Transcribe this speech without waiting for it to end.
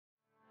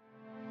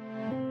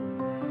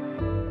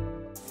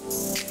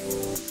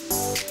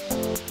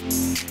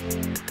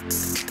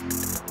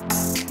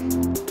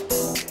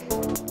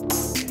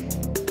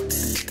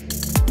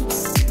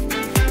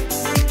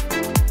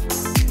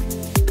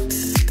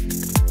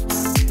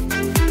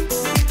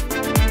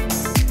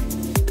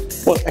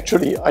Well,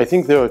 actually, I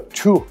think there are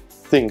two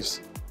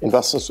things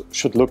investors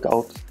should look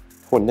out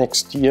for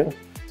next year.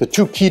 The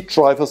two key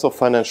drivers of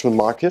financial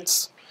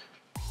markets,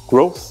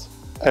 growth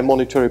and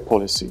monetary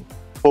policy.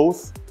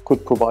 Both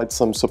could provide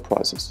some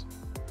surprises.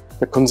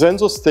 The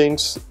consensus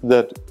thinks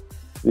that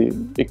the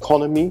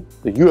economy,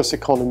 the US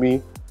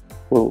economy,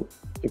 will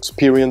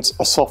experience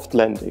a soft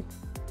landing.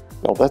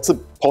 Now, that's a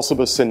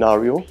possible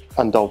scenario,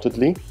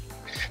 undoubtedly.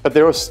 But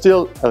there are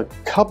still a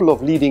couple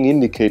of leading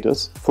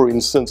indicators, for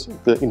instance,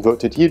 the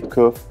inverted yield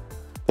curve,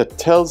 that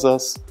tells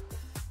us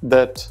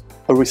that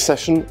a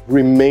recession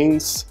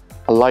remains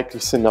a likely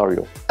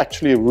scenario.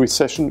 Actually, a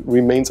recession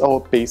remains our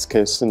base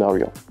case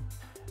scenario.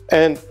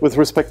 And with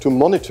respect to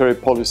monetary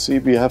policy,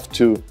 we have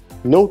to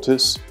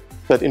notice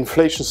that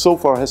inflation so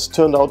far has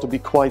turned out to be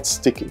quite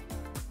sticky.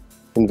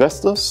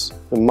 Investors,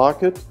 the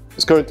market,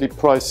 is currently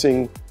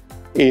pricing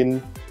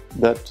in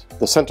that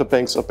the central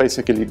banks are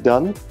basically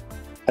done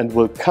and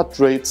will cut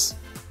rates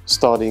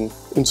starting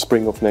in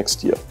spring of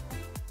next year.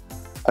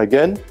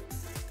 Again,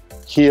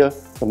 here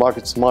the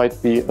markets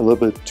might be a little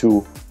bit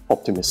too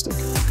optimistic.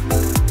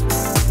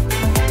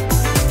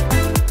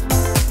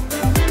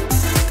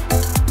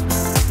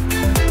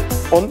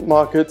 Bond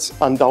markets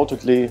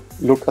undoubtedly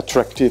look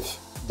attractive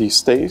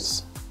these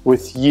days,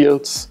 with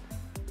yields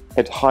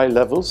at high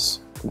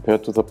levels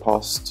compared to the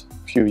past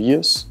few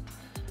years,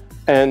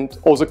 and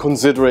also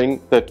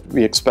considering that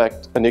we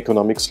expect an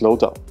economic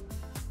slowdown.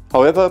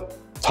 However,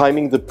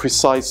 timing the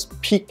precise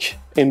peak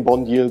in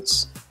bond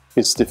yields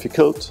is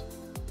difficult,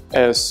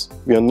 as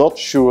we are not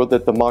sure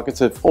that the markets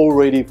have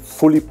already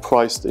fully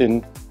priced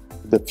in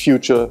the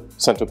future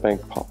central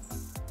bank path.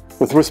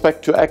 With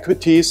respect to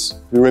equities,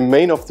 we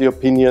remain of the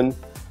opinion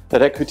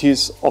that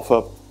equities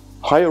offer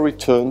higher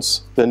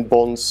returns than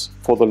bonds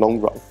for the long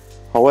run.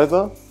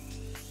 However,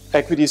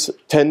 equities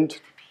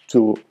tend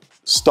to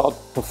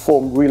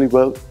perform really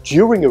well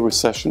during a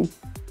recession,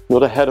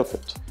 not ahead of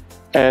it.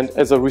 And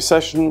as a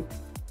recession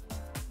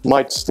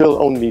might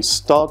still only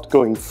start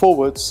going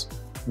forwards,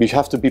 we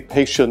have to be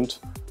patient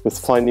with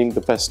finding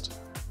the best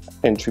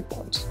entry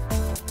points.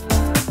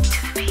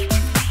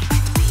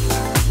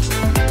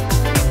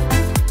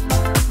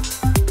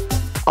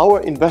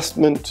 Our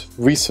investment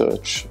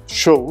research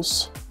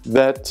shows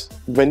that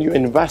when you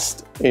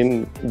invest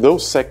in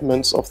those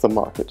segments of the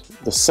market,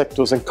 the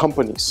sectors and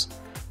companies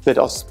that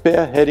are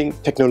spearheading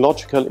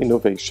technological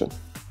innovation,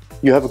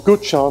 you have a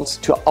good chance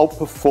to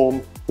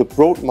outperform the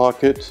broad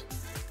market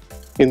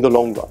in the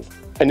long run.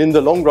 And in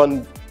the long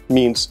run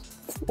means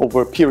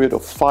over a period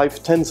of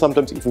 5, 10,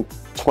 sometimes even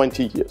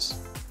 20 years.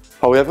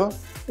 However,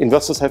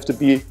 investors have to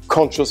be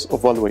conscious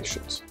of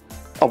valuations.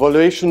 Are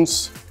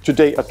valuations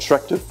today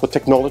attractive for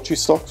technology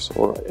stocks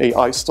or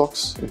AI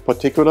stocks in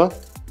particular?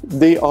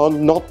 They are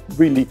not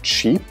really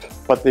cheap,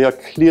 but they are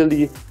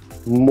clearly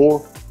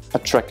more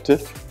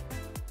attractive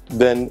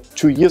than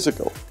 2 years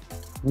ago.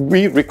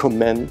 We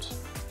recommend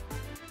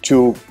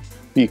to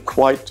be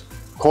quite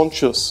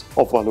conscious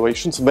of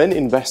valuations when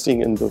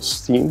investing in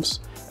those themes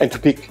and to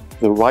pick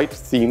the right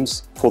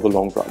themes for the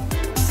long run.